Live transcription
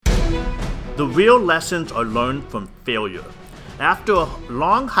The real lessons are learned from failure. After a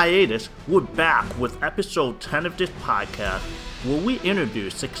long hiatus, we're back with episode 10 of this podcast, where we interview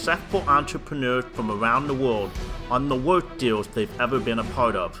successful entrepreneurs from around the world on the worst deals they've ever been a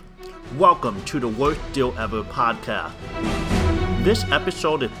part of. Welcome to the Worst Deal Ever podcast. This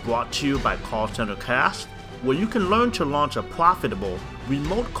episode is brought to you by Call Center Cast, where you can learn to launch a profitable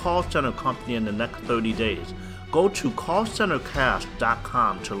remote call center company in the next 30 days. Go to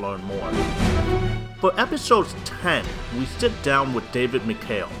callcentercast.com to learn more. For episodes 10, we sit down with David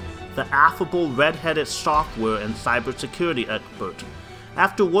McHale, the affable red-headed software and cybersecurity expert.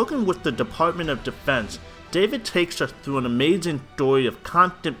 After working with the Department of Defense, David takes us through an amazing story of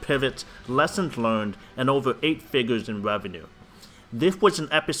constant pivots, lessons learned, and over 8 figures in revenue. This was an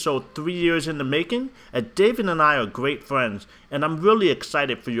episode 3 years in the making, and David and I are great friends, and I'm really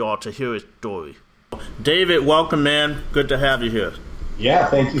excited for you all to hear his story. David, welcome, man. Good to have you here. Yeah,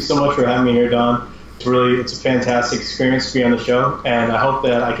 thank you so much for having me here, Don. It's a fantastic experience to be on the show, and I hope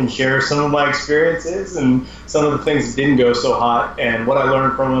that I can share some of my experiences and some of the things that didn't go so hot and what I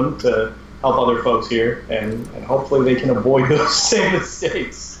learned from them to help other folks here, and hopefully they can avoid those same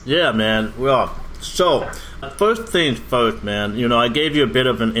mistakes. Yeah, man. Well, so first things first, man. You know, I gave you a bit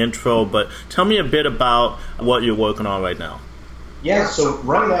of an intro, but tell me a bit about what you're working on right now. Yeah, so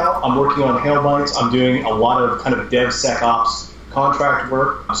right now I'm working on Hailbites. I'm doing a lot of kind of DevSecOps contract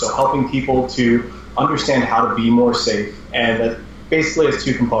work, so helping people to understand how to be more safe, and that basically has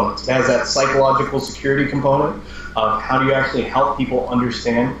 2 components. It has that psychological security component of how do you actually help people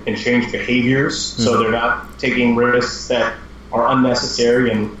understand and change behaviors so they're not taking risks that are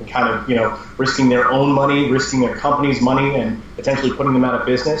unnecessary and kind of, risking their own money, risking their company's money, and potentially putting them out of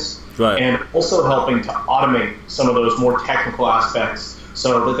business. Right. And also helping to automate some of those more technical aspects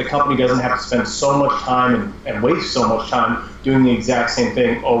so that the company doesn't have to spend so much time and waste so much time doing the exact same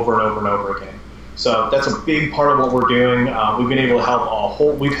thing over and over and over again. So that's a big part of what we're doing. We've been able to help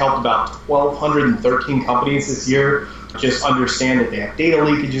we've helped about 1,213 companies this year just understand that they have data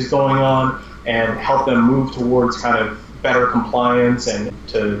leakages going on and help them move towards kind of better compliance and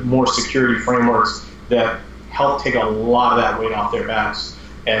to more security frameworks that help take a lot of that weight off their backs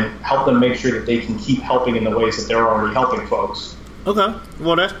and help them make sure that they can keep helping in the ways that they're already helping folks. Okay,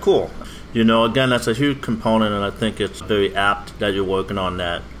 well, that's cool. Again, that's a huge component, and I think it's very apt that you're working on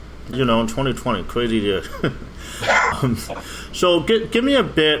that. In 2020, crazy year. So give me a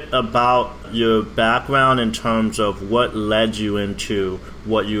bit about your background in terms of what led you into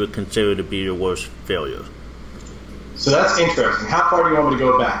what you would consider to be your worst failure. So that's interesting. How far do you want me to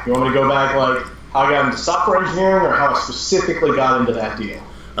go back? You want me to go back like how I got into software engineering or how I specifically got into that deal?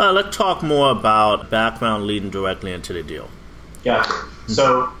 Let's talk more about background leading directly into the deal. Gotcha.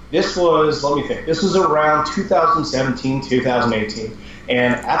 So this was around 2017, 2018.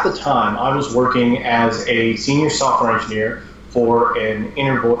 And at the time, I was working as a senior software engineer for an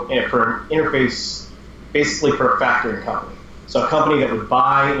interface, basically for a factoring company. So a company that would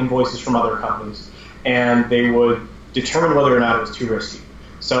buy invoices from other companies, and they would determine whether or not it was too risky.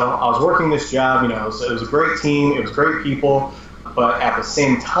 So I was working this job, it was a great team, it was great people, but at the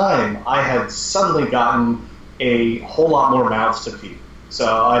same time, I had suddenly gotten a whole lot more mouths to feed. So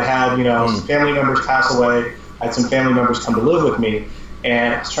I'd had, some family members pass away, I had some family members come to live with me,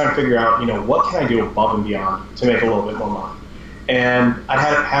 and I was trying to figure out, what can I do above and beyond to make a little bit more money? And I'd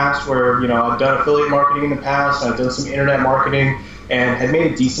had a past where, I'd done affiliate marketing in the past, I'd done some internet marketing, and had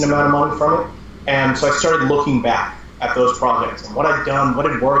made a decent amount of money from it. And so I started looking back at those projects and what I'd done, what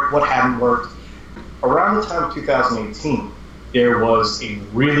had worked, what hadn't worked. Around the time of 2018, there was a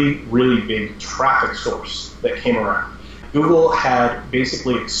really, really big traffic source that came around. Google had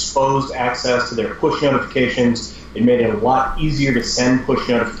basically exposed access to their push notifications. It made it a lot easier to send push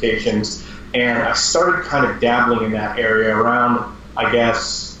notifications. And I started kind of dabbling in that area around,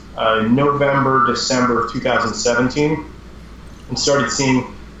 November, December of 2017, and started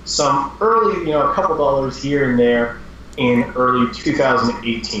seeing some early, a couple dollars here and there in early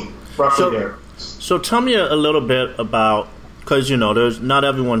 2018, roughly there. So tell me a little bit about, because, there's not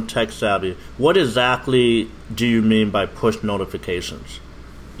everyone tech savvy. What exactly do you mean by push notifications?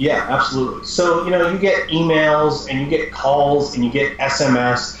 Yeah, absolutely. So, you get emails and you get calls and you get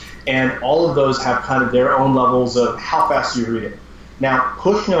SMS, and all of those have kind of their own levels of how fast you read it. Now,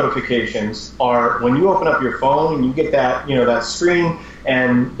 push notifications are when you open up your phone and you get that, that screen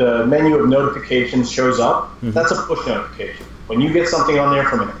and the menu of notifications shows up. That's a push notification. When you get something on there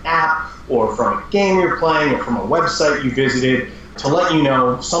from an app or from a game you're playing or from a website you visited to let you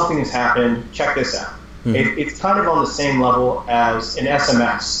know something has happened, check this out. It's kind of on the same level as an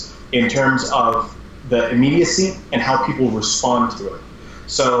SMS in terms of the immediacy and how people respond to it.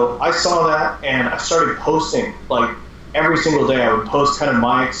 So I saw that, and I started posting, like, every single day. I would post kind of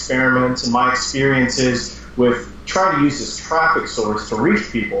my experiments and my experiences with trying to use this traffic source to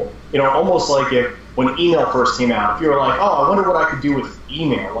reach people. Almost like when email first came out, if you were like, oh, I wonder what I could do with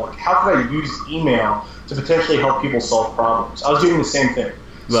email. Like, how could I use email to potentially help people solve problems? I was doing the same thing.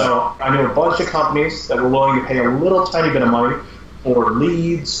 Right. So I knew a bunch of companies that were willing to pay a little tiny bit of money for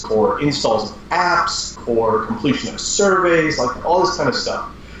leads, for installs of apps, for completion of surveys, like all this kind of stuff.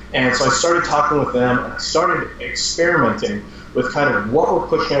 And so I started talking with them, and I started experimenting with kind of what were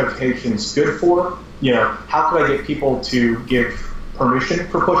push notifications good for. How could I get people to give permission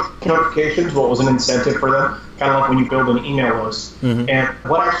for push notifications? What was an incentive for them? Kind of like when you build an email list. Mm-hmm. And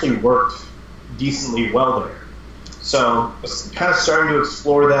what actually worked decently well there. So I was kind of starting to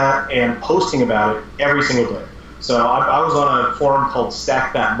explore that and posting about it every single day. So I was on a forum called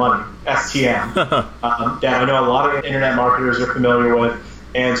Stack That Money, STM, that I know a lot of internet marketers are familiar with.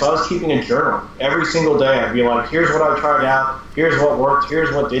 And so I was keeping a journal. Every single day I'd be like, here's what I tried out, here's what worked,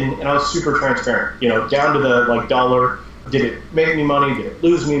 here's what didn't. And I was super transparent, down to the dollar. Did it make me money? Did it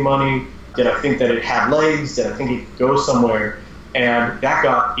lose me money? Did I think that it had legs? Did I think it could go somewhere? And that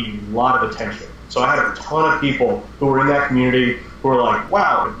got a lot of attention. So I had a ton of people who were in that community who were like,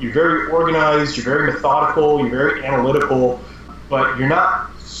 wow, you're very organized, you're very methodical, you're very analytical, but you're not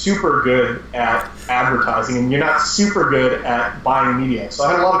super good at advertising and you're not super good at buying media. So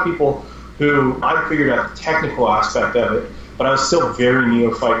I had a lot of people who I figured out the technical aspect of it, but I was still very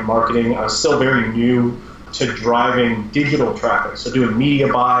neophyte in marketing. I was still very new to driving digital traffic, so doing media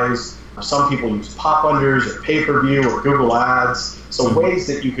buys. Some people use pop unders or pay-per-view or Google Ads, so ways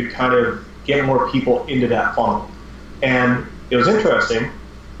that you could kind of get more people into that funnel. And it was interesting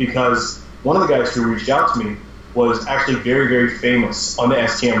because one of the guys who reached out to me was actually very, very famous on the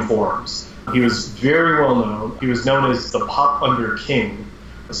STM forums. He was very well known. He was known as the Pop Under King.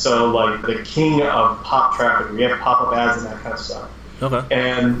 So like the king of pop traffic. We have pop-up ads and that kind of stuff. Okay.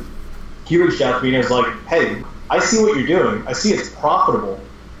 And he reached out to me and was like, hey, I see what you're doing. I see it's profitable.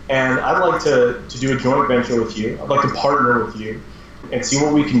 And I'd like to do a joint venture with you. I'd like to partner with you and see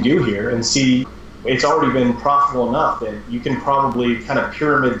what we can do here and see it's already been profitable enough that you can probably kind of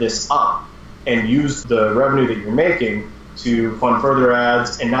pyramid this up and use the revenue that you're making to fund further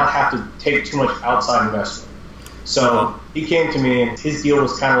ads and not have to take too much outside investment. So he came to me and his deal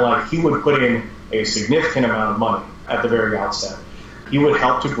was kind of like he would put in a significant amount of money at the very outset. He would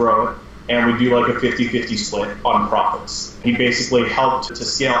help to grow it, and we'd do like a 50-50 split on profits. He basically helped to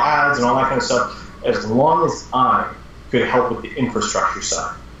scale ads and all that kind of stuff as long as I could help with the infrastructure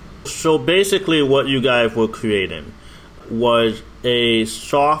side. So basically what you guys were creating was a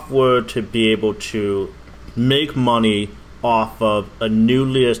software to be able to make money off of a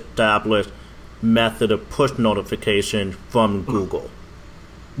newly established method of push notification from Google.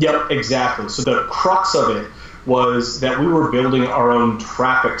 Yep, exactly. So the crux of it was that we were building our own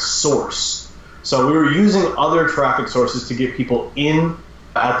traffic source. So we were using other traffic sources to get people in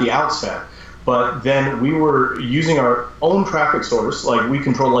at the outset, but then we were using our own traffic source. Like we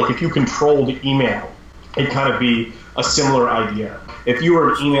control, like if you controlled email, it'd kind of be a similar idea. If you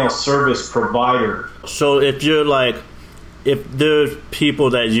were an email service provider. So if you're like, if there's people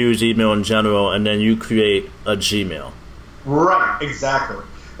that use email in general and then you create a Gmail. Right, exactly.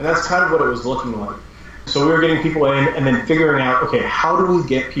 And that's kind of what it was looking like. So we were getting people in and then figuring out, okay, how do we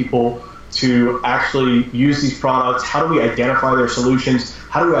get people to actually use these products? How do we identify their solutions?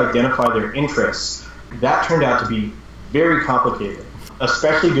 How do we identify their interests? That turned out to be very complicated,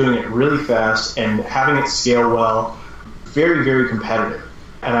 especially doing it really fast and having it scale well, very, very competitive.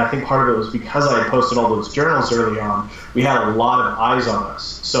 And I think part of it was because I had posted all those journals early on, we had a lot of eyes on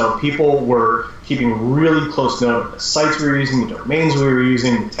us. So people were keeping really close note of the sites we were using, the domains we were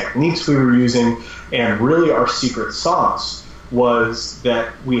using, the techniques we were using, and really our secret sauce was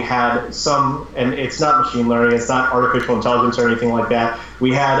that we had some, and it's not machine learning, it's not artificial intelligence or anything like that,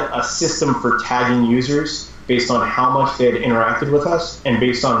 we had a system for tagging users based on how much they had interacted with us and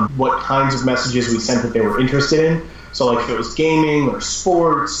based on what kinds of messages we sent that they were interested in. So like if it was gaming or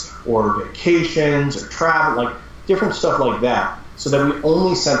sports or vacations or travel, like different stuff like that, so that we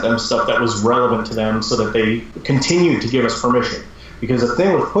only sent them stuff that was relevant to them so that they continued to give us permission. Because the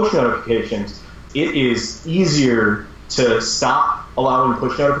thing with push notifications, it is easier to stop allowing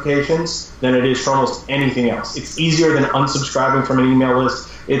push notifications than it is for almost anything else. It's easier than unsubscribing from an email list.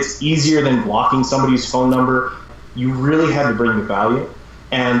 It's easier than blocking somebody's phone number. You really had to bring the value.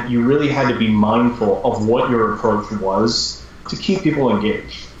 And you really had to be mindful of what your approach was to keep people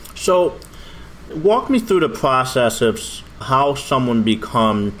engaged. So walk me through the process of how someone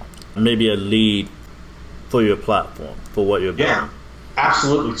becomes maybe a lead for your platform, for what you're doing. Yeah.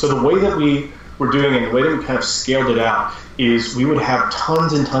 Absolutely. So the way that we were doing it, the way that we kind of scaled it out, is we would have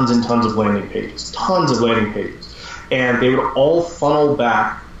tons and tons and tons of landing pages, and they would all funnel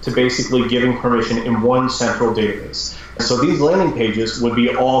back to basically giving permission in one central database. So these landing pages would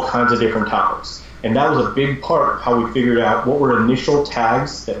be all kinds of different topics. And that was a big part of how we figured out what were initial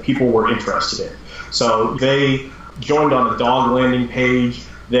tags that people were interested in. So they joined on a dog landing page,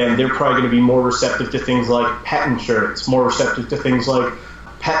 then they're probably going to be more receptive to things like pet insurance, more receptive to things like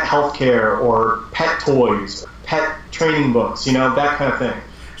pet healthcare or pet toys, pet training books, that kind of thing.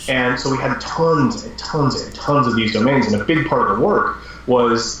 And so we had tons and tons and tons of these domains, and a big part of the work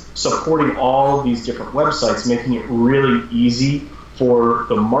was supporting all these different websites, making it really easy for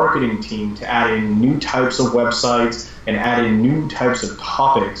the marketing team to add in new types of websites and add in new types of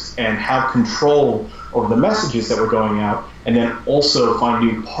topics and have control over the messages that were going out, and then also find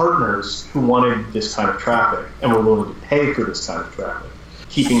new partners who wanted this kind of traffic and were willing to pay for this kind of traffic,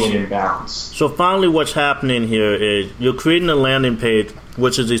 keeping it in balance. So finally what's happening here is you're creating a landing page,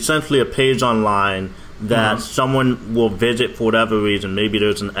 which is essentially a page online that someone will visit for whatever reason. Maybe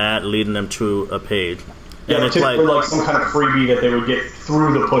there's an ad leading them to a page. Yeah, and it's like some kind of freebie that they would get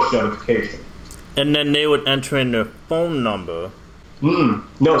through the push notification. And then they would enter in their phone number.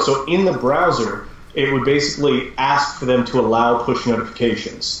 No, so in the browser, it would basically ask for them to allow push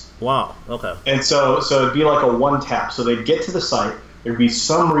notifications. Wow, okay. And so it'd be like a one tap. So they'd get to the site, there'd be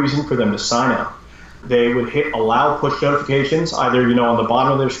some reason for them to sign up. They would hit allow push notifications, either, on the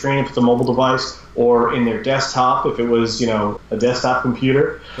bottom of their screen if it's a mobile device, or in their desktop if it was, a desktop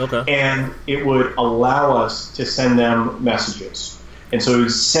computer. Okay. And it would allow us to send them messages. And so we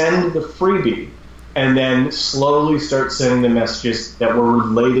would send the freebie and then slowly start sending the messages that were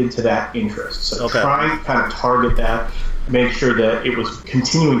related to that interest. So try and kind of target that, make sure that it was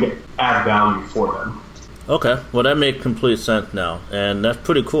continuing to add value for them. Okay, well that makes complete sense now, and that's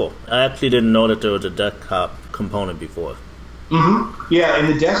pretty cool. I actually didn't know that there was a desktop component before. Yeah,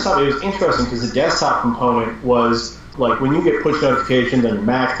 in the desktop, it was interesting because the desktop component was like when you get push notifications on your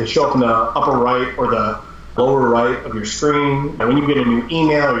Mac, they show up in the upper right or the lower right of your screen. And when you get a new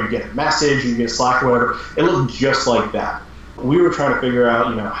email or you get a message or you get Slack or whatever, it looked just like that. We were trying to figure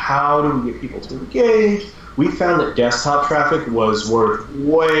out, how do we get people to engage? We found that desktop traffic was worth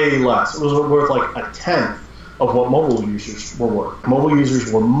way less. It was worth like a tenth of what mobile users were worth. Mobile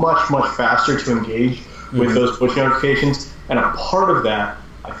users were much, much faster to engage with those push notifications. And a part of that,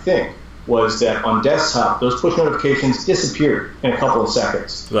 I think, was that on desktop, those push notifications disappeared in a couple of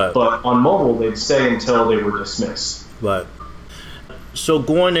seconds. Right. But on mobile, they'd stay until they were dismissed. Right. So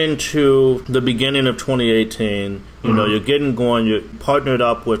going into the beginning of 2018, you're getting going, you're partnered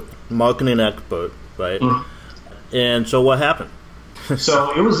up with Marketing Expert, right? And so what happened?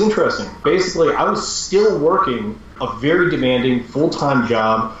 So it was interesting. Basically, I was still working a very demanding full-time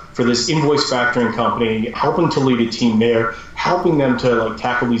job for this invoice factoring company, helping to lead a team there, helping them to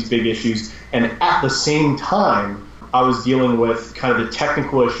tackle these big issues. And at the same time, I was dealing with kind of the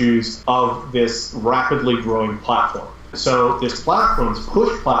technical issues of this rapidly growing platform. So this platform, this push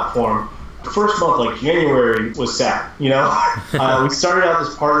platform, the first month, like January, was sad. We started out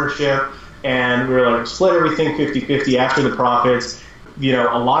this partnership, and we were like, split everything 50-50 after the profits.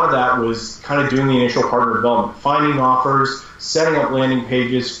 A lot of that was kind of doing the initial partner development, finding offers, setting up landing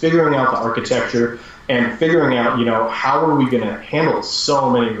pages, figuring out the architecture, and figuring out, how are we going to handle so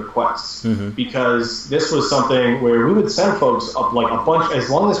many requests? Because this was something where we would send folks up like a bunch, as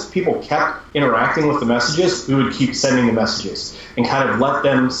long as people kept interacting with the messages, we would keep sending the messages and kind of let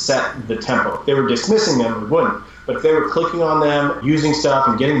them set the tempo. If they were dismissing them, we wouldn't. But if they were clicking on them, using stuff,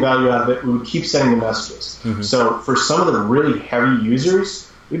 and getting value out of it, we would keep sending the messages. So for some of the really heavy users,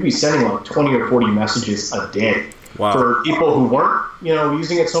 we'd be sending like 20 or 40 messages a day. Wow. For people who weren't,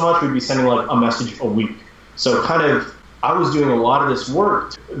 using it so much, we'd be sending like a message a week. So I was doing a lot of this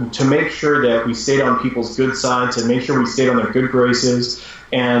work to make sure that we stayed on people's good side, to make sure we stayed on their good graces,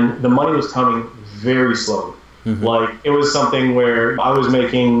 and the money was coming very slowly. Like, it was something where I was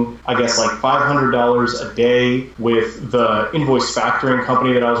making, I guess, like $500 a day with the invoice factoring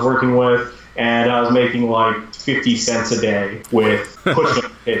company that I was working with, and I was making like 50 cents a day with push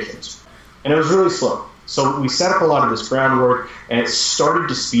notifications. And it was really slow. So we set up a lot of this groundwork, and it started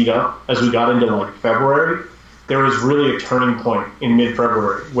to speed up as we got into like February. There was really a turning point in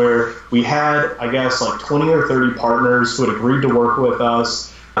mid-February where we had, I guess, like 20 or 30 partners who had agreed to work with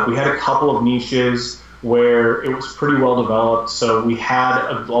us. We had a couple of niches where it was pretty well developed, so we had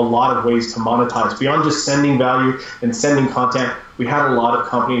a lot of ways to monetize. Beyond just sending value and sending content, we had a lot of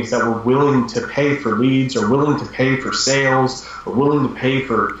companies that were willing to pay for leads or willing to pay for sales or willing to pay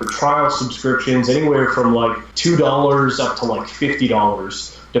for trial subscriptions, anywhere from like $2 up to like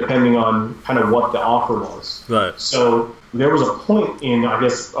 $50, depending on kind of what the offer was. Right. So there was a point in, I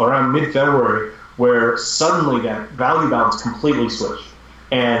guess, around mid-February where suddenly that value balance completely switched.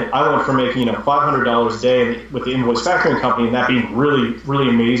 And I went from making, $500 a day with the invoice factoring company, and that being really, really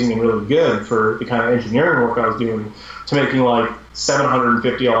amazing and really good for the kind of engineering work I was doing, to making like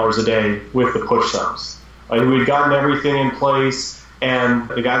 $750 a day with the push subs. Like, we had gotten everything in place, and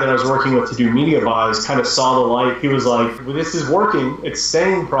the guy that I was working with to do media buys kind of saw the light. He was like, well, this is working. It's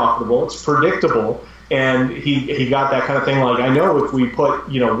staying profitable. It's predictable. And he got that kind of thing like, I know if we put,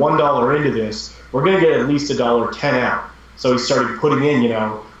 $1 into this, we're going to get at least $1.10 out. So he started putting in,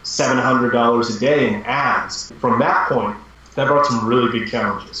 $700 a day in ads. From that point, that brought some really big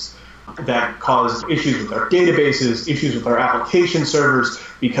challenges that caused issues with our databases, issues with our application servers,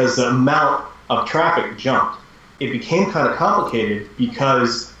 because the amount of traffic jumped. It became kind of complicated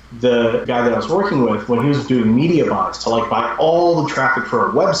because the guy that I was working with, when he was doing media buys to like buy all the traffic for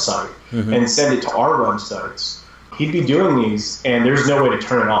a website and send it to our websites, he'd be doing these and there's no way to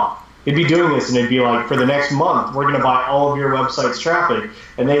turn it off. He'd be doing this and it'd be like, for the next month, we're going to buy all of your website's traffic.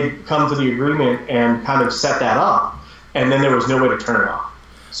 And they'd come to the agreement and kind of set that up. And then there was no way to turn it off.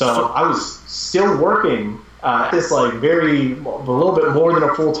 So I was still working this like a little bit more than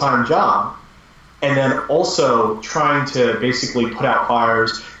a full-time job. And then also trying to basically put out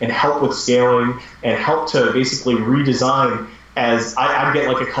fires and help with scaling and help to basically redesign. As I'd get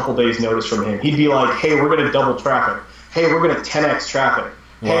like a couple days notice from him. He'd be like, hey, we're going to double traffic. Hey, we're going to 10x traffic.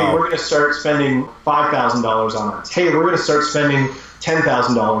 Hey, we're going to start spending $5,000 on ads. Hey, we're going to start spending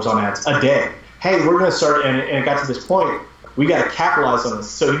 $10,000 on ads a day. Hey, we're going to start, and it got to this point, we got to capitalize on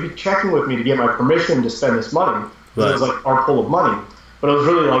this. So he'd be checking with me to get my permission to spend this money. Right. It was like our pool of money. But it was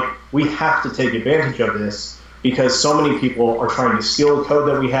really like, we have to take advantage of this because so many people are trying to steal the code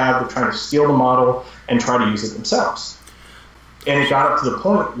that we have, they're trying to steal the model and try to use it themselves. And it got up to the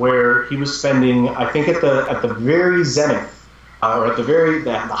point where he was spending, I think at the very zenith, or at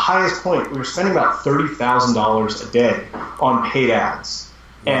the highest point, we were spending about $30,000 a day on paid ads.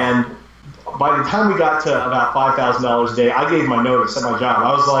 And by the time we got to about $5,000 a day, I gave my notice at my job.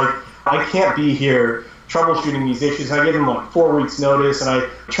 I was like, I can't be here troubleshooting these issues. And I gave them like 4 weeks notice, and I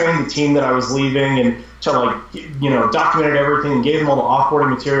trained the team that I was leaving and documented everything and gave them all the offboarding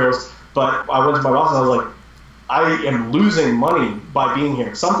materials. But I went to my boss and I was like, I am losing money by being here.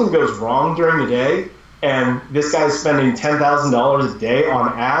 If something goes wrong during the day, and this guy's spending $10,000 a day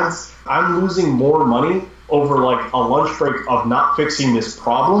on ads, I'm losing more money over like a lunch break of not fixing this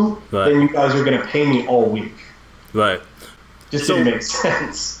problem than you guys are going to pay me all week. Right. Just didn't make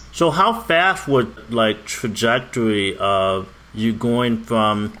sense. So how fast would like trajectory of you going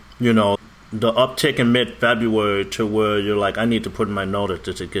from, the uptick in mid-February to where you're like, I need to put in my notice,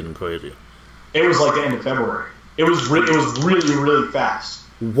 this is getting crazy? It was like the end of February. It was really, really fast.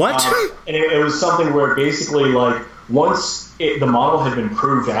 What? And it was something where basically, like, once the model had been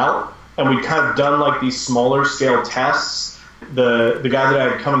proved out, and we'd kind of done like these smaller scale tests, the guy that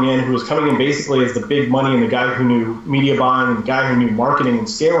I had coming in, who was coming in basically as the big money and the guy who knew media buying and the guy who knew marketing and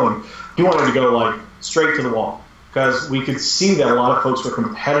scaling, he wanted to go like straight to the wall because we could see that a lot of folks were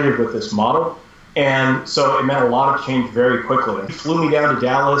competitive with this model. And so it meant a lot of change very quickly. He flew me down to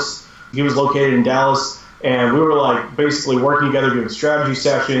Dallas. He was located in Dallas. And we were like basically working together, doing strategy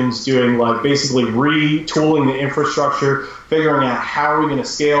sessions, doing like basically retooling the infrastructure, figuring out how are we going to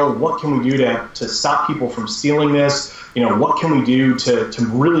scale, what can we do to stop people from stealing this, what can we do to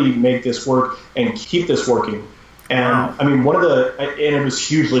really make this work and keep this working. And I mean, and it was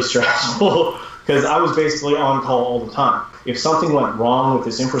hugely stressful because I was basically on call all the time. If something went wrong with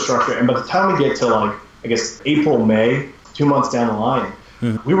this infrastructure, and by the time we get to like, I guess, April, May, 2 months down the line,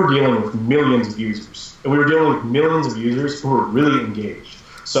 we were dealing with millions of users. And we were dealing with millions of users who were really engaged.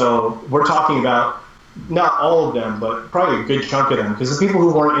 So we're talking about not all of them, but probably a good chunk of them, because the people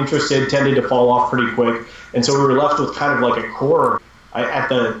who weren't interested tended to fall off pretty quick. And so we were left with kind of like a core at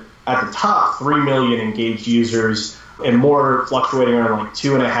the top 3 million engaged users and more fluctuating around like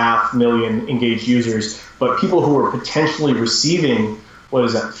 2.5 million engaged users. But people who were potentially receiving,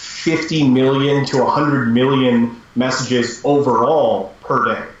 50 million to 100 million messages overall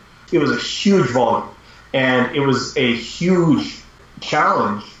per day. It was a huge volume. And it was a huge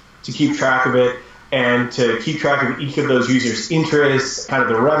challenge to keep track of it and to keep track of each of those users' interests, kind of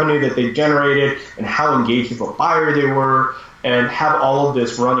the revenue that they generated and how engaged of a buyer they were, and have all of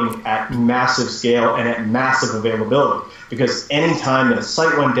this running at massive scale and at massive availability. Because any time that a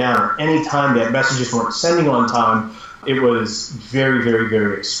site went down or any time that messages weren't sending on time, it was very, very,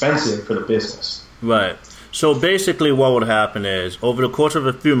 very expensive for the business. Right. So basically what would happen is, over the course of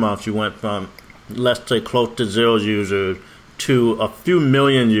a few months, you went from, let's say, close to 0 users to a few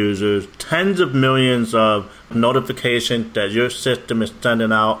million users, tens of millions of notifications that your system is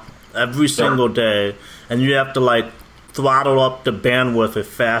sending out every single day, and you have to throttle up the bandwidth as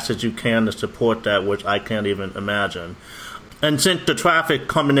fast as you can to support that, which I can't even imagine. And since the traffic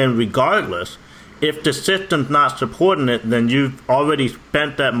coming in regardless, if the system's not supporting it, then you've already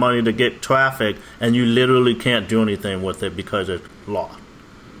spent that money to get traffic, and you literally can't do anything with it because it's lost.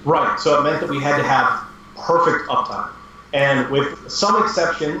 Right. So it meant that we had to have perfect uptime. And with some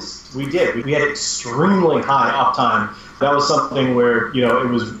exceptions, we did. We had extremely high uptime. That was something where, it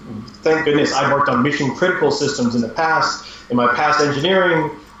was, thank goodness, I worked on mission critical systems in the past, in my past engineering,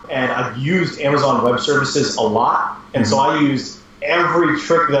 and I've used Amazon Web Services a lot. And so I used every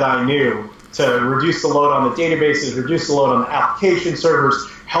trick that I knew to reduce the load on the databases, reduce the load on the application servers,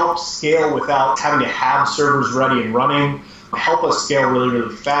 help scale without having to have servers ready and running, help us scale really,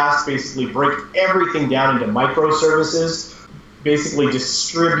 really fast, basically break everything down into microservices, basically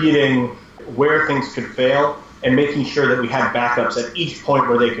distributing where things could fail and making sure that we had backups at each point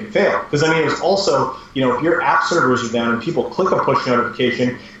where they could fail. Because, it was also, if your app servers are down and people click a push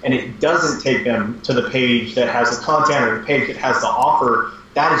notification and it doesn't take them to the page that has the content or the page that has the offer,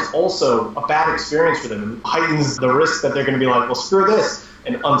 that is also a bad experience for them and heightens the risk that they're going to be like, well, screw this,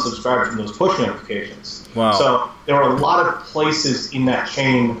 and unsubscribe from those push notifications. Wow. So there were a lot of places in that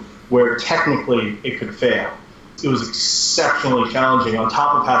chain where technically it could fail. It was exceptionally challenging on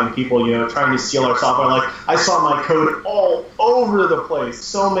top of having people, trying to steal our software. I saw my code all over the place.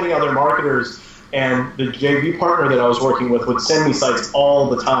 So many other marketers and the JV partner that I was working with would send me sites all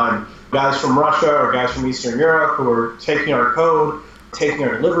the time. Guys from Russia or guys from Eastern Europe who were taking our code, taking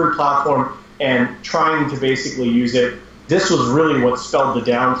our delivery platform, and trying to basically use it. This was really what spelled the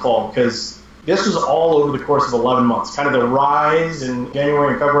downfall, because this was all over the course of 11 months, kind of the rise in January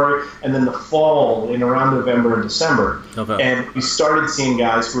and February, and then the fall in around November and December. Okay. And we started seeing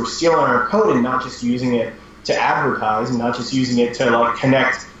guys who were stealing our code and not just using it to advertise and not just using it to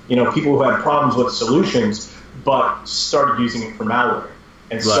connect, people who had problems with solutions, but started using it for malware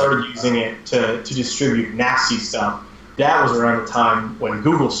and started using it to distribute nasty stuff. That was around the time when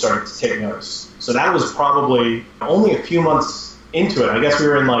Google started to take notice. So that was probably only a few months into it. I guess we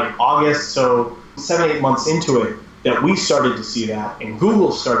were in August, so 7-8 months into it, that we started to see that, and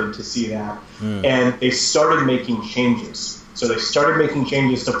Google started to see that, and they started making changes. So they started making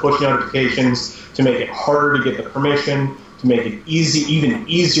changes to push notifications, to make it harder to get the permission, to make it even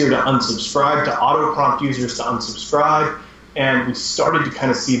easier to unsubscribe, to auto-prompt users to unsubscribe, and we started to kind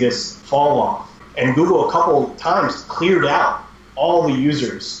of see this fall off. And Google a couple times cleared out all the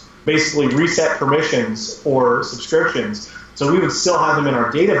users, basically reset permissions for subscriptions. So we would still have them in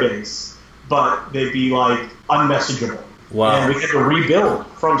our database, but they'd be unmessageable. Wow. And we had to rebuild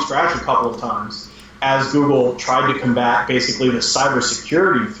from scratch a couple of times as Google tried to combat basically the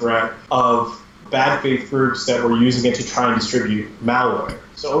cybersecurity threat of bad faith groups that were using it to try and distribute malware.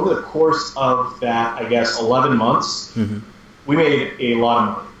 So over the course of that, 11 months, we made a lot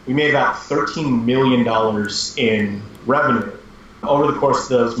of money. We made about $13 million in revenue over the course of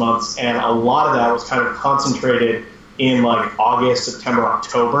those months, and a lot of that was kind of concentrated in August, September,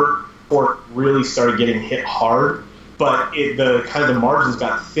 October, before it really started getting hit hard. But the margins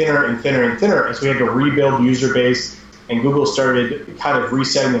got thinner and thinner and thinner as we had to rebuild user base, and Google started kind of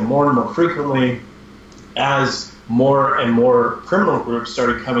resetting them more and more frequently as more and more criminal groups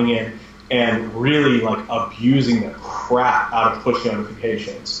started coming in and really abusing the crap out of push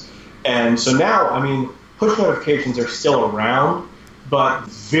notifications. And so now, push notifications are still around, but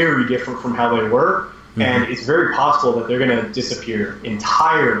very different from how they were. And it's very possible that they're going to disappear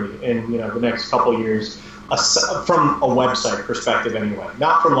entirely in the next couple of years, from a website perspective anyway.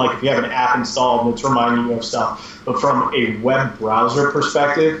 Not from if you have an app installed and it's reminding you of stuff, but from a web browser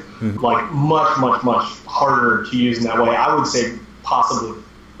perspective, much, much, much harder to use in that way. I would say possibly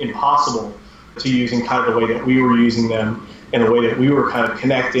impossible to use in kind of the way that we were using them, in the way that we were kind of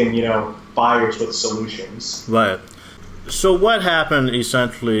connecting, buyers with solutions. Right. So what happened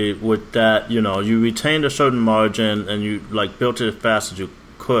essentially with that, you retained a certain margin and you built it as fast as you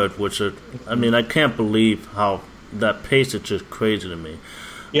could, which is, I can't believe how that pace is just crazy to me.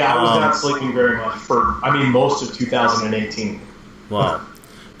 Yeah, I was not sleeping very much for, most of 2018. Wow.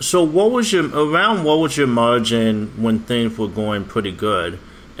 So what was your margin when things were going pretty good?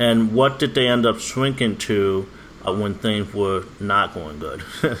 And what did they end up shrinking to when things were not going good?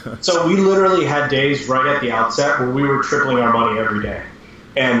 So we literally had days right at the outset where we were tripling our money every day.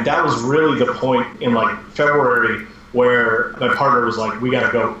 And that was really the point in February where my partner was like, we got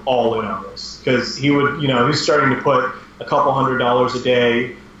to go all in on this. Because he was starting to put a couple $100 a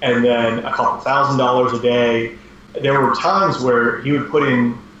day and then a couple $1,000 a day. There were times where he would put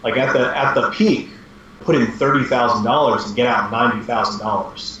in, like at the peak, put in $30,000 and get out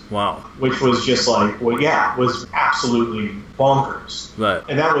 $90,000. Wow. Which was just like, was absolutely bonkers. Right.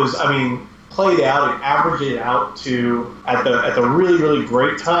 And that was, played out and averaged it out to, at the really, really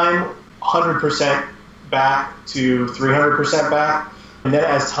great time, 100% back to 300% back. And then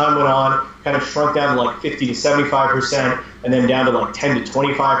as time went on, kind of shrunk down to like 50 to 75%, and then down to like 10 to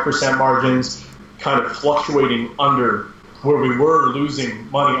 25% margins, kind of fluctuating under where we were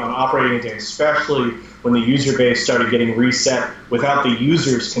losing money on operating a day, especially when the user base started getting reset without the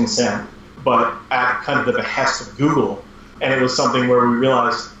user's consent, but at kind of the behest of Google. And it was something where we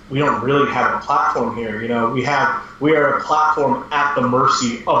realized we don't really have a platform here. We are a platform at the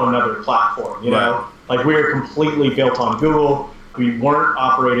mercy of another platform. Right. Like we are completely built on Google. We weren't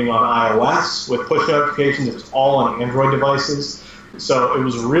operating on iOS with push notifications. It was all on Android devices. So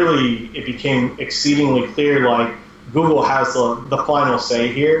it became exceedingly clear, like Google has the final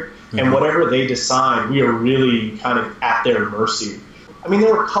say here, and whatever they decide, we are really kind of at their mercy. There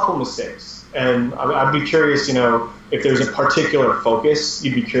were a couple mistakes, and I'd be curious, if there's a particular focus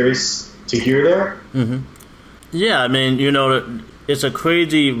you'd be curious to hear there. Mm-hmm. Yeah, it's a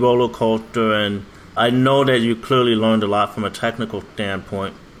crazy roller coaster, and I know that you clearly learned a lot from a technical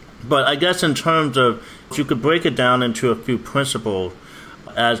standpoint. But I guess in terms of, if you could break it down into a few principles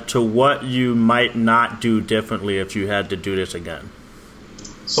as to what you might not do differently if you had to do this again.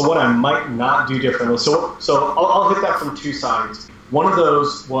 So what I might not do differently. So I'll hit that from two sides. One of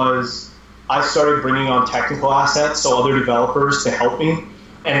those was I started bringing on technical assets, so other developers to help me.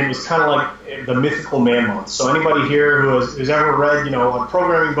 And it was kind of like the mythical man month. So anybody here who's ever read, on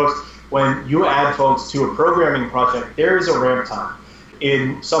programming books, when you add folks to a programming project, there is a ramp time.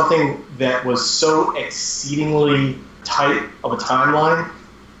 In something that was so exceedingly tight of a timeline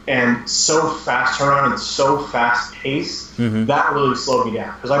and so fast turnaround and so fast paced, that really slowed me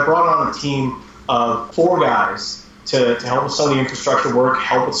down. Because I brought on a team of 4 guys to help with some of the infrastructure work,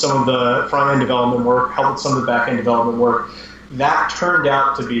 help with some of the front-end development work, help with some of the back-end development work. That turned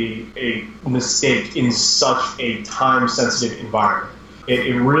out to be a mistake in such a time-sensitive environment.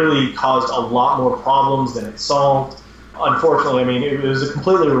 It really caused a lot more problems than it solved. Unfortunately, it was a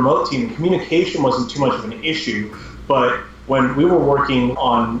completely remote team. Communication wasn't too much of an issue, but when we were working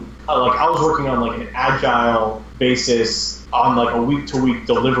on, I was working on like an agile basis, on like a week-to-week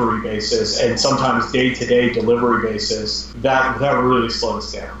delivery basis, and sometimes day-to-day delivery basis, that really slowed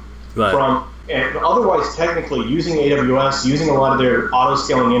us down. Right. And otherwise, technically, using AWS, using a lot of their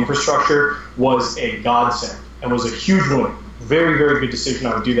auto-scaling infrastructure was a godsend and was a huge win. Very, very good decision.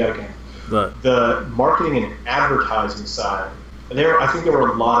 I would do that again. Right. The marketing and advertising side, I think there were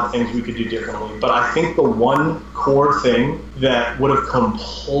a lot of things we could do differently, but I think the one core thing that would have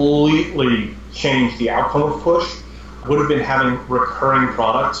completely changed the outcome of Push would have been having recurring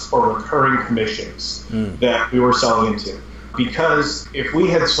products or recurring commissions that we were selling into. Because if we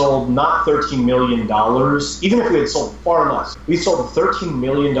had sold not $13 million, even if we had sold far less, we sold $13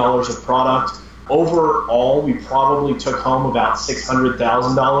 million of product. Overall, we probably took home about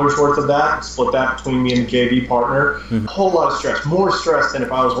 $600,000 worth of that, split that between me and the JV partner. A whole lot of stress, more stress than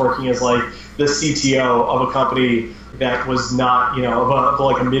if I was working as like the CTO of a company that was not, of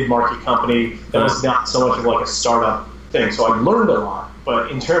like a mid-market company that was not so much of like a startup thing. So I learned a lot.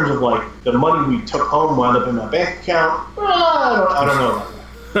 But in terms of like the money we took home wound up in my bank account, I don't know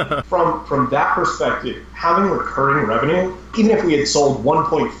about that. From that perspective, having recurring revenue, even if we had sold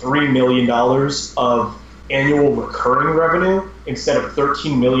 $1.3 million of annual recurring revenue instead of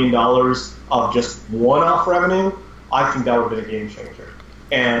 $13 million of just one-off revenue, I think that would have been a game changer.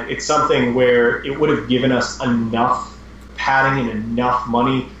 And it's something where it would have given us enough padding and enough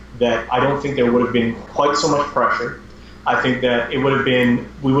money that I don't think there would have been quite so much pressure. I think that we would have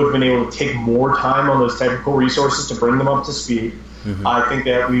been able to take more time on those technical resources to bring them up to speed. I think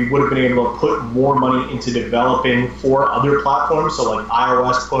that we would have been able to put more money into developing for other platforms, so like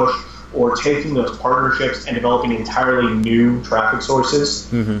iOS Push, or taking those partnerships and developing entirely new traffic sources.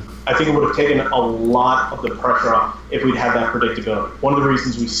 I think it would have taken a lot of the pressure off if we'd had that predictability. One of the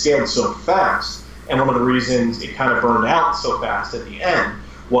reasons we scaled so fast, and one of the reasons it kind of burned out so fast at the end,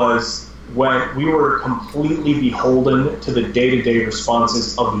 was when we were completely beholden to the day-to-day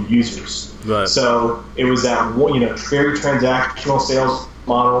responses of the users. Right. So it was that very transactional sales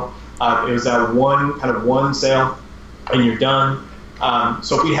model. It was that one sale and you're done.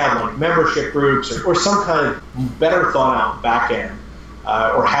 So if we had like membership groups or some kind of better thought out back end,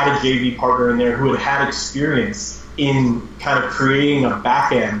 or had a JV partner in there who had experience in kind of creating a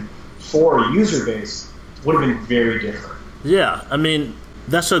back end for a user base would have been very different. Yeah, I mean,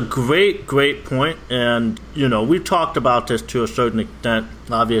 that's a great point. And, we talked about this to a certain extent,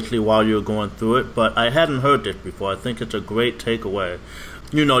 obviously, while you were going through it, but I hadn't heard this before. I think it's a great takeaway.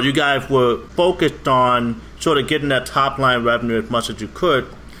 You guys were focused on sort of getting that top-line revenue as much as you could.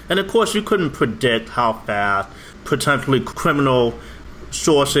 And, of course, you couldn't predict how fast potentially criminal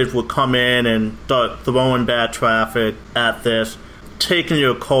sources would come in and start throwing bad traffic at this, taking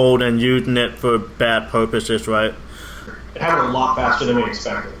your code and using it for bad purposes, right? It happened a lot faster than we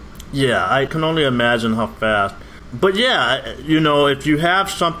expected. Yeah, I can only imagine how fast. But yeah, if you have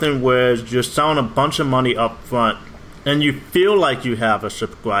something where you're selling a bunch of money up front and you feel like you have a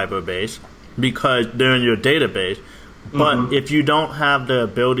subscriber base because they're in your database, but if you don't have the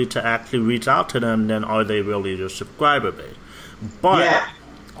ability to actually reach out to them, then are they really your subscriber base? But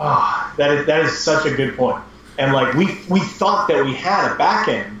that is such a good point. And like we thought that we had a back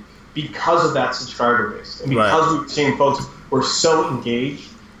end because of that subscriber base, and because we were seeing folks were so engaged.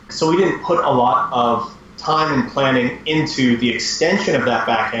 So we didn't put a lot of time and planning into the extension of that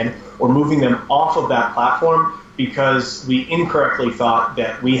back end or moving them off of that platform because we incorrectly thought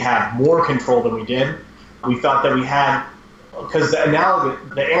that we had more control than we did. We thought that we had, because the analog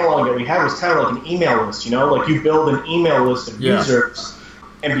that we had was kind of like an email list, like you build an email list of users.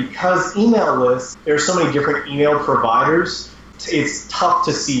 And because email lists, there's so many different email providers, it's tough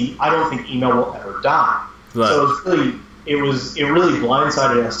to see. I don't think email will ever die. Right. So it really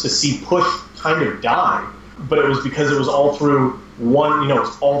blindsided us to see push kind of die, but it was because it was all through one, it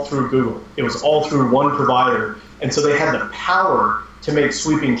was all through Google. It was all through one provider. And so they had the power to make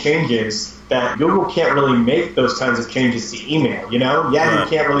sweeping changes that Google can't really make those kinds of changes to email, Right. You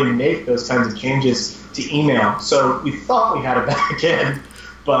can't really make those kinds of changes to email. So we thought we had a back end,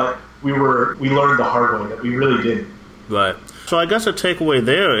 but we learned the hard way that we really didn't. Right. So I guess the takeaway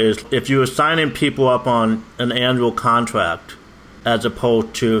there is if you were signing people up on an annual contract as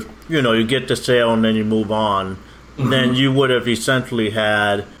opposed to, you get the sale and then you move on, then you would have essentially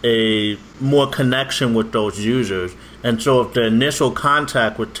had a more connection with those users. And so if the initial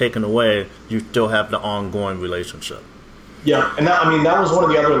contact was taken away, you still have the ongoing relationship. Yeah, and that was one of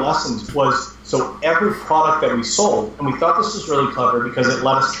the other lessons was, so every product that we sold, and we thought this was really clever because it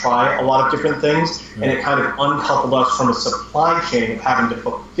let us try a lot of different things, and it kind of uncoupled us from a supply chain of having to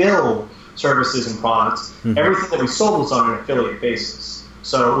fulfill services and products. Everything that we sold was on an affiliate basis.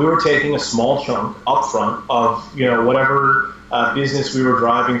 So we were taking a small chunk upfront of, whatever business we were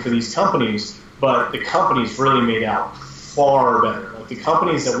driving for these companies, but the companies really made out far better. Like the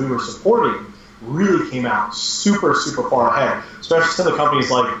companies that we were supporting really came out super, super far ahead, especially some of the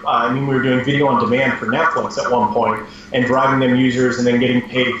companies like, we were doing video on demand for Netflix at one point and driving them users and then getting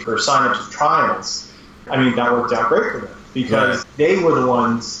paid for signups of trials. That worked out great for them because they were the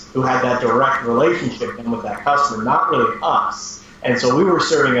ones who had that direct relationship with that customer, not really us. And so we were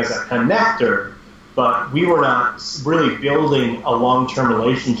serving as a connector, but we were not really building a long-term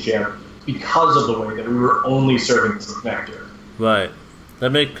relationship because of the way that we were only serving as a connector. Right. That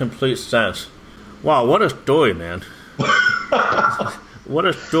makes complete sense. Wow, what a story, man. What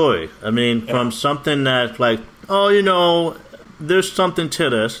a story. From something that's like, there's something to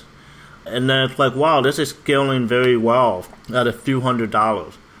this. And then it's like, wow, this is scaling very well at a few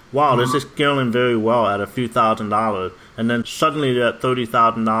 $100s. Wow, this is scaling very well at a few $1,000s. And then suddenly you're at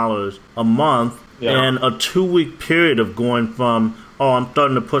 $30,000 a month in a 2-week period of going from, I'm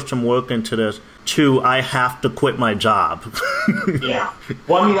starting to put some work into this, to I have to quit my job. Yeah.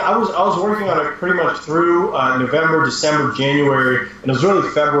 Well, I was working on it pretty much through November, December, January, and it was really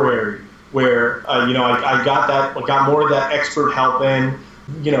February where I got more of that expert help in,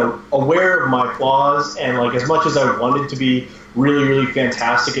 aware of my flaws, and like as much as I wanted to be really, really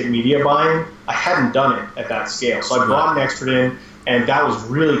fantastic at media buying, I hadn't done it at that scale. So I brought an expert in, and that was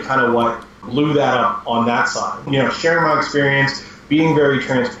really kind of what blew that up on that side. Sharing my experience, being very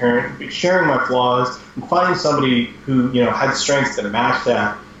transparent, sharing my flaws, and finding somebody who, had strengths that matched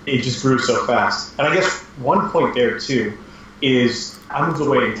that, it just grew so fast. And I guess one point there, too, is I moved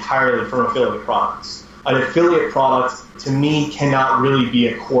away entirely from affiliate products. An affiliate product, to me, cannot really be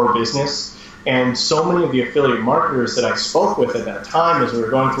a core business. And so many of the affiliate marketers that I spoke with at that time as we were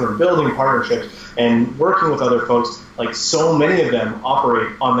going through and building partnerships and working with other folks, like so many of them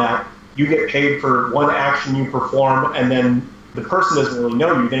operate on that. You get paid for one action you perform, and then the person doesn't really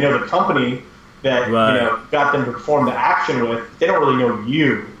know you. They know the company that got them to perform the action with. They don't really know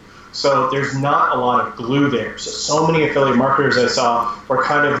you. So there's not a lot of glue there. So many affiliate marketers I saw were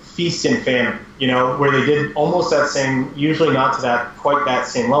kind of feast and famine, where they did almost that same, usually not to that quite that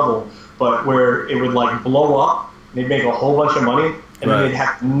same level, but where it would like blow up They'd make a whole bunch of money, and then they'd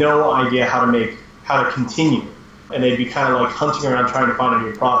have no idea how to continue. And they'd be kind of like hunting around trying to find a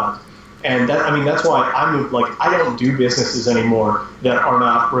new product. And that's why I don't do businesses anymore that are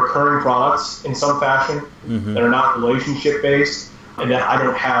not recurring products in some fashion, that are not relationship based, and that I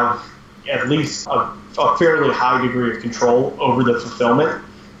don't have at least a fairly high degree of control over the fulfillment,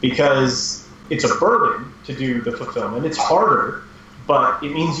 because it's a burden to do the fulfillment. It's harder, but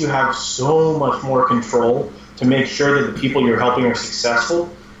it means you have so much more control to make sure that the people you're helping are successful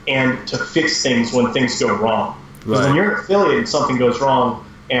and to fix things when things go wrong. Because when you're an affiliate and something goes wrong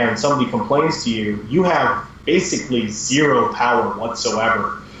and somebody complains to you, you have basically zero power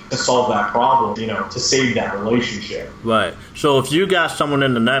whatsoever to solve that problem, to save that relationship. Right. So if you got someone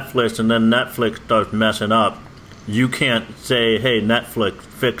into Netflix and then Netflix starts messing up, you can't say, hey, Netflix,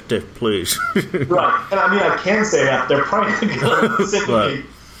 fix it, please. Right. And I can say that. They're probably going to syndicate.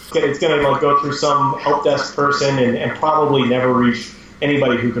 It's going to go through some help desk person and probably never reach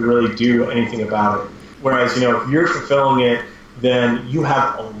anybody who could really do anything about it. Whereas, if you're fulfilling it, then you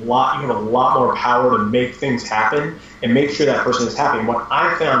have a lot more power to make things happen and make sure that person is happy. And what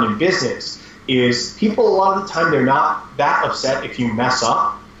I found in business is people, a lot of the time, they're not that upset if you mess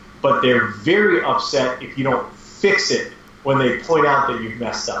up, but they're very upset if you don't fix it when they point out that you've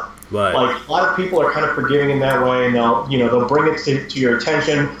messed up. Right. Like, a lot of people are kind of forgiving in that way, and they'll bring it to your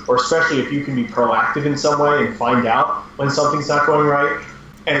attention, or especially if you can be proactive in some way and find out when something's not going right.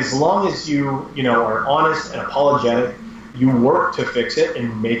 And as long as you are honest and apologetic, you work to fix it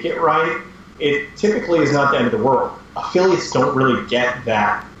and make it right, it typically is not the end of the world. Affiliates don't really get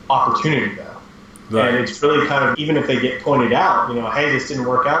that opportunity, though. Right. And it's really kind of, even if they get pointed out, hey, this didn't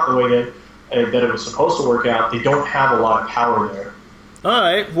work out the way that it was supposed to work out, they don't have a lot of power there. All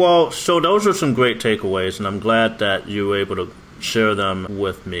right. Well, so those are some great takeaways, and I'm glad that you were able to share them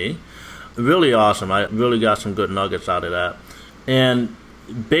with me. Really awesome. I really got some good nuggets out of that. And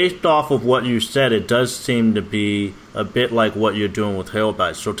based off of what you said, it does seem to be a bit like what you're doing with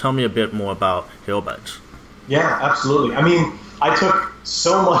Hailbites. So tell me a bit more about Hailbites. Yeah, absolutely. I took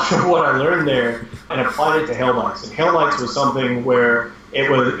so much of what I learned there and applied it to Hailbites. And Hailbites was something where it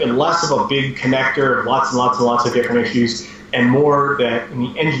was less of a big connector of lots and lots and lots of different issues, and more that in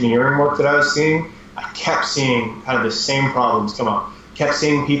the engineering work that I was seeing, I kept seeing kind of the same problems come up. Kept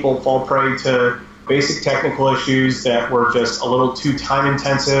seeing people fall prey to basic technical issues that were just a little too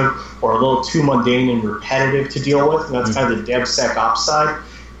time-intensive or a little too mundane and repetitive to deal with, and that's kind of the DevSecOps side.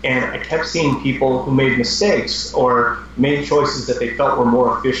 And I kept seeing people who made mistakes or made choices that they felt were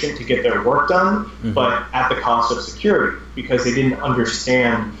more efficient to get their work done, but at the cost of security, because they didn't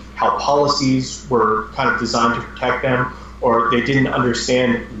understand how policies were kind of designed to protect them, or they didn't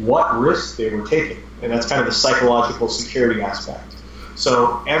understand what risks they were taking. And that's kind of the psychological security aspect.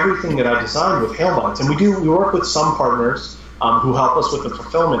 So everything that I designed with Hailbites, and we work with some partners who help us with the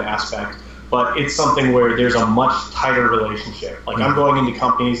fulfillment aspect, but it's something where there's a much tighter relationship. Like, I'm going into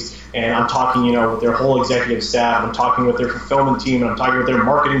companies and I'm talking, with their whole executive staff, I'm talking with their fulfillment team, and I'm talking with their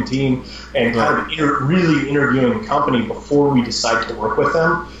marketing team, and kind of really interviewing the company before we decide to work with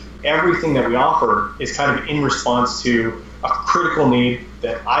them. Everything that we offer is kind of in response to a critical need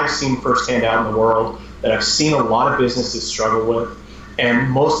that I've seen firsthand out in the world, that I've seen a lot of businesses struggle with, and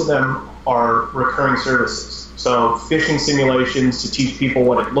most of them are recurring services. So phishing simulations to teach people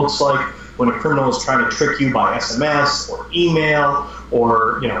what it looks like when a criminal is trying to trick you by SMS or email,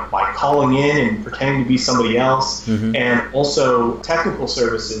 or by calling in and pretending to be somebody else, and also technical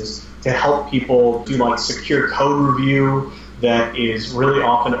services to help people do like secure code review that is really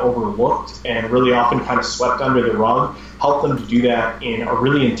often overlooked and really often kind of swept under the rug. Help them to do that in a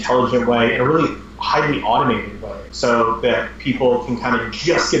really intelligent way, in a really highly automated way, so that people can kind of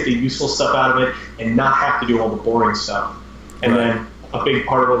just get the useful stuff out of it and not have to do all the boring stuff. And then a big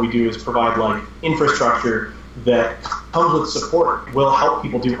part of what we do is provide like infrastructure that comes with support. We'll help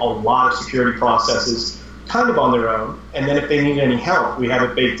people do a lot of security processes kind of on their own, and then if they need any help, we have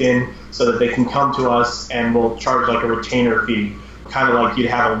it baked in so that they can come to us and we'll charge like a retainer fee, kind of like you'd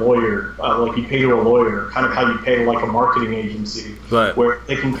have a lawyer, like you pay to a lawyer, kind of how you pay to like a marketing agency, where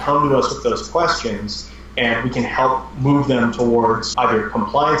they can come to us with those questions and we can help move them towards either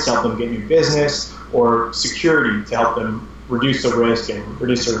compliance, help them get new business, or security to help them reduce the risk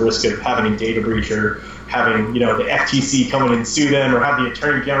of having a data breach, or having, the FTC come in and sue them, or have the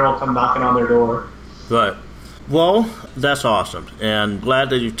Attorney General come knocking on their door. Right. Well, that's awesome, and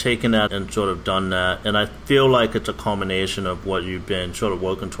glad that you've taken that and sort of done that, and I feel like it's a culmination of what you've been sort of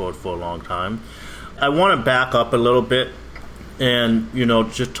working toward for a long time. I want to back up a little bit and,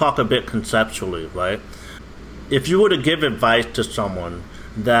 just talk a bit conceptually, right? If you were to give advice to someone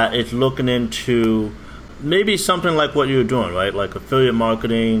that is looking into maybe something like what you're doing, right? Like affiliate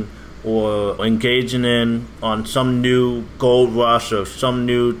marketing or engaging in on some new gold rush or some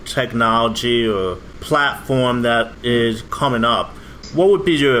new technology or platform that is coming up. What would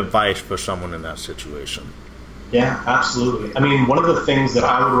be your advice for someone in that situation? Yeah, absolutely. I mean, one of the things that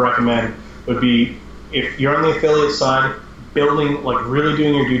I would recommend would be, if you're on the affiliate side, building, like really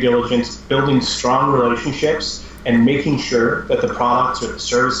doing your due diligence, building strong relationships and making sure that the products or the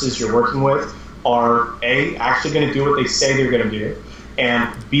services you're working with are A, actually going to do what they say they're going to do,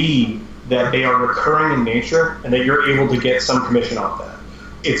 and B, that they are recurring in nature and that you're able to get some commission off that.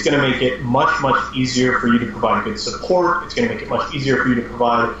 It's going to make it much, much easier for you to provide good support. It's going to make it much easier for you to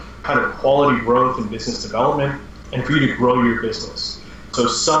provide kind of quality growth and business development and for you to grow your business. So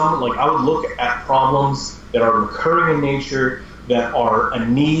I would look at problems that are recurring in nature, that are a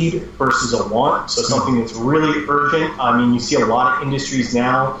need versus a want. So something that's really urgent. I mean, you see a lot of industries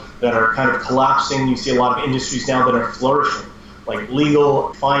now that are kind of collapsing. You see a lot of industries now that are flourishing, like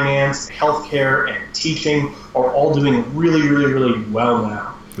legal, finance, healthcare, and teaching are all doing really, really, really well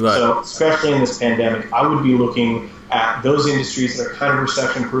now. Right. So especially in this pandemic, I would be looking at those industries that are kind of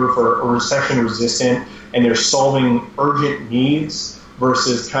recession-proof or recession-resistant, and they're solving urgent needs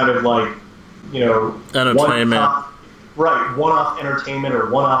versus kind of like, entertainment. One-off entertainment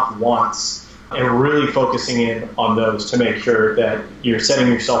or one-off wants, and really focusing in on those to make sure that you're setting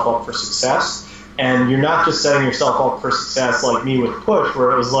yourself up for success. And you're not just setting yourself up for success like me with Push,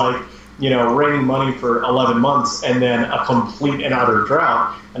 where it was like, raining money for 11 months and then a complete and utter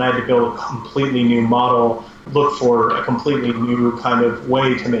drought. And I had to build a completely new model, look for a completely new kind of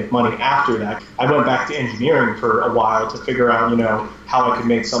way to make money after that. I went back to engineering for a while to figure out, how I could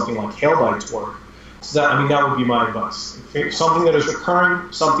make something like Hailbites work. So that would be my advice. Something that is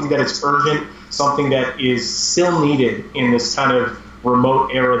recurring, something that is urgent, something that is still needed in this kind of remote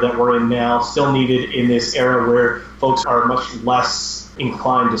era that we're in now, still needed in this era where folks are much less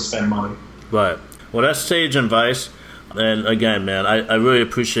inclined to spend money. Right. Well, that's sage advice. And again, man, I really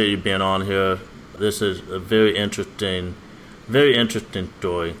appreciate you being on here. This is a very interesting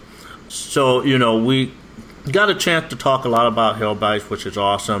story. So, we got a chance to talk a lot about Hailbites, which is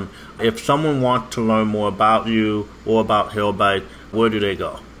awesome. If someone wants to learn more about you or about Hailbites, where do they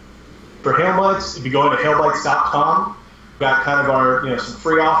go? For Hailbites, if you go into hailbites.com, we've got kind of our, some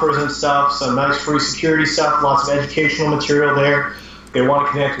free offers and stuff, some nice free security stuff, lots of educational material there. If they want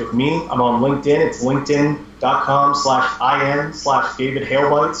to connect with me, I'm on LinkedIn. It's linkedin.com/in/David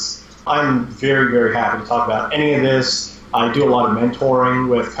Hailbites. I'm very, very happy to talk about any of this. I do a lot of mentoring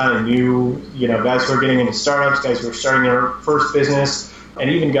with kind of new, guys who are getting into startups, guys who are starting their first business, and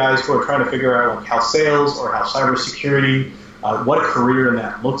even guys who are trying to figure out like how sales or how cybersecurity, what a career in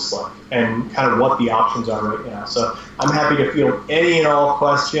that looks like, and kind of what the options are right now. So I'm happy to field any and all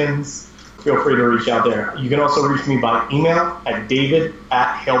questions. Feel free to reach out there. You can also reach me by email at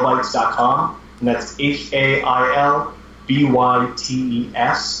david@hailbites.com, and that's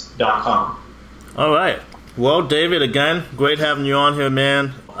HAILBYTES.com. All right. Well, David, again, great having you on here,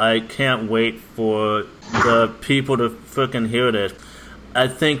 man. I can't wait for the people to freaking hear this. I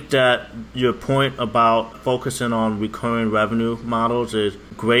think that your point about focusing on recurring revenue models is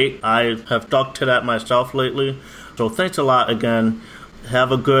great. I have stuck to that myself lately. So thanks a lot again.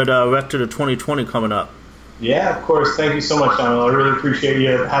 Have a good rest of the 2020 coming up. Yeah, of course. Thank you so much, Donald. I really appreciate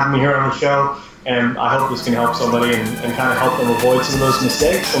you having me here on the show. And I hope this can help somebody and kind of help them avoid some of those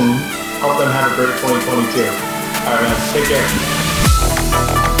mistakes and help them have a great 2022. All right, man. Take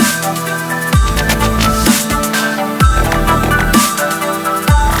care.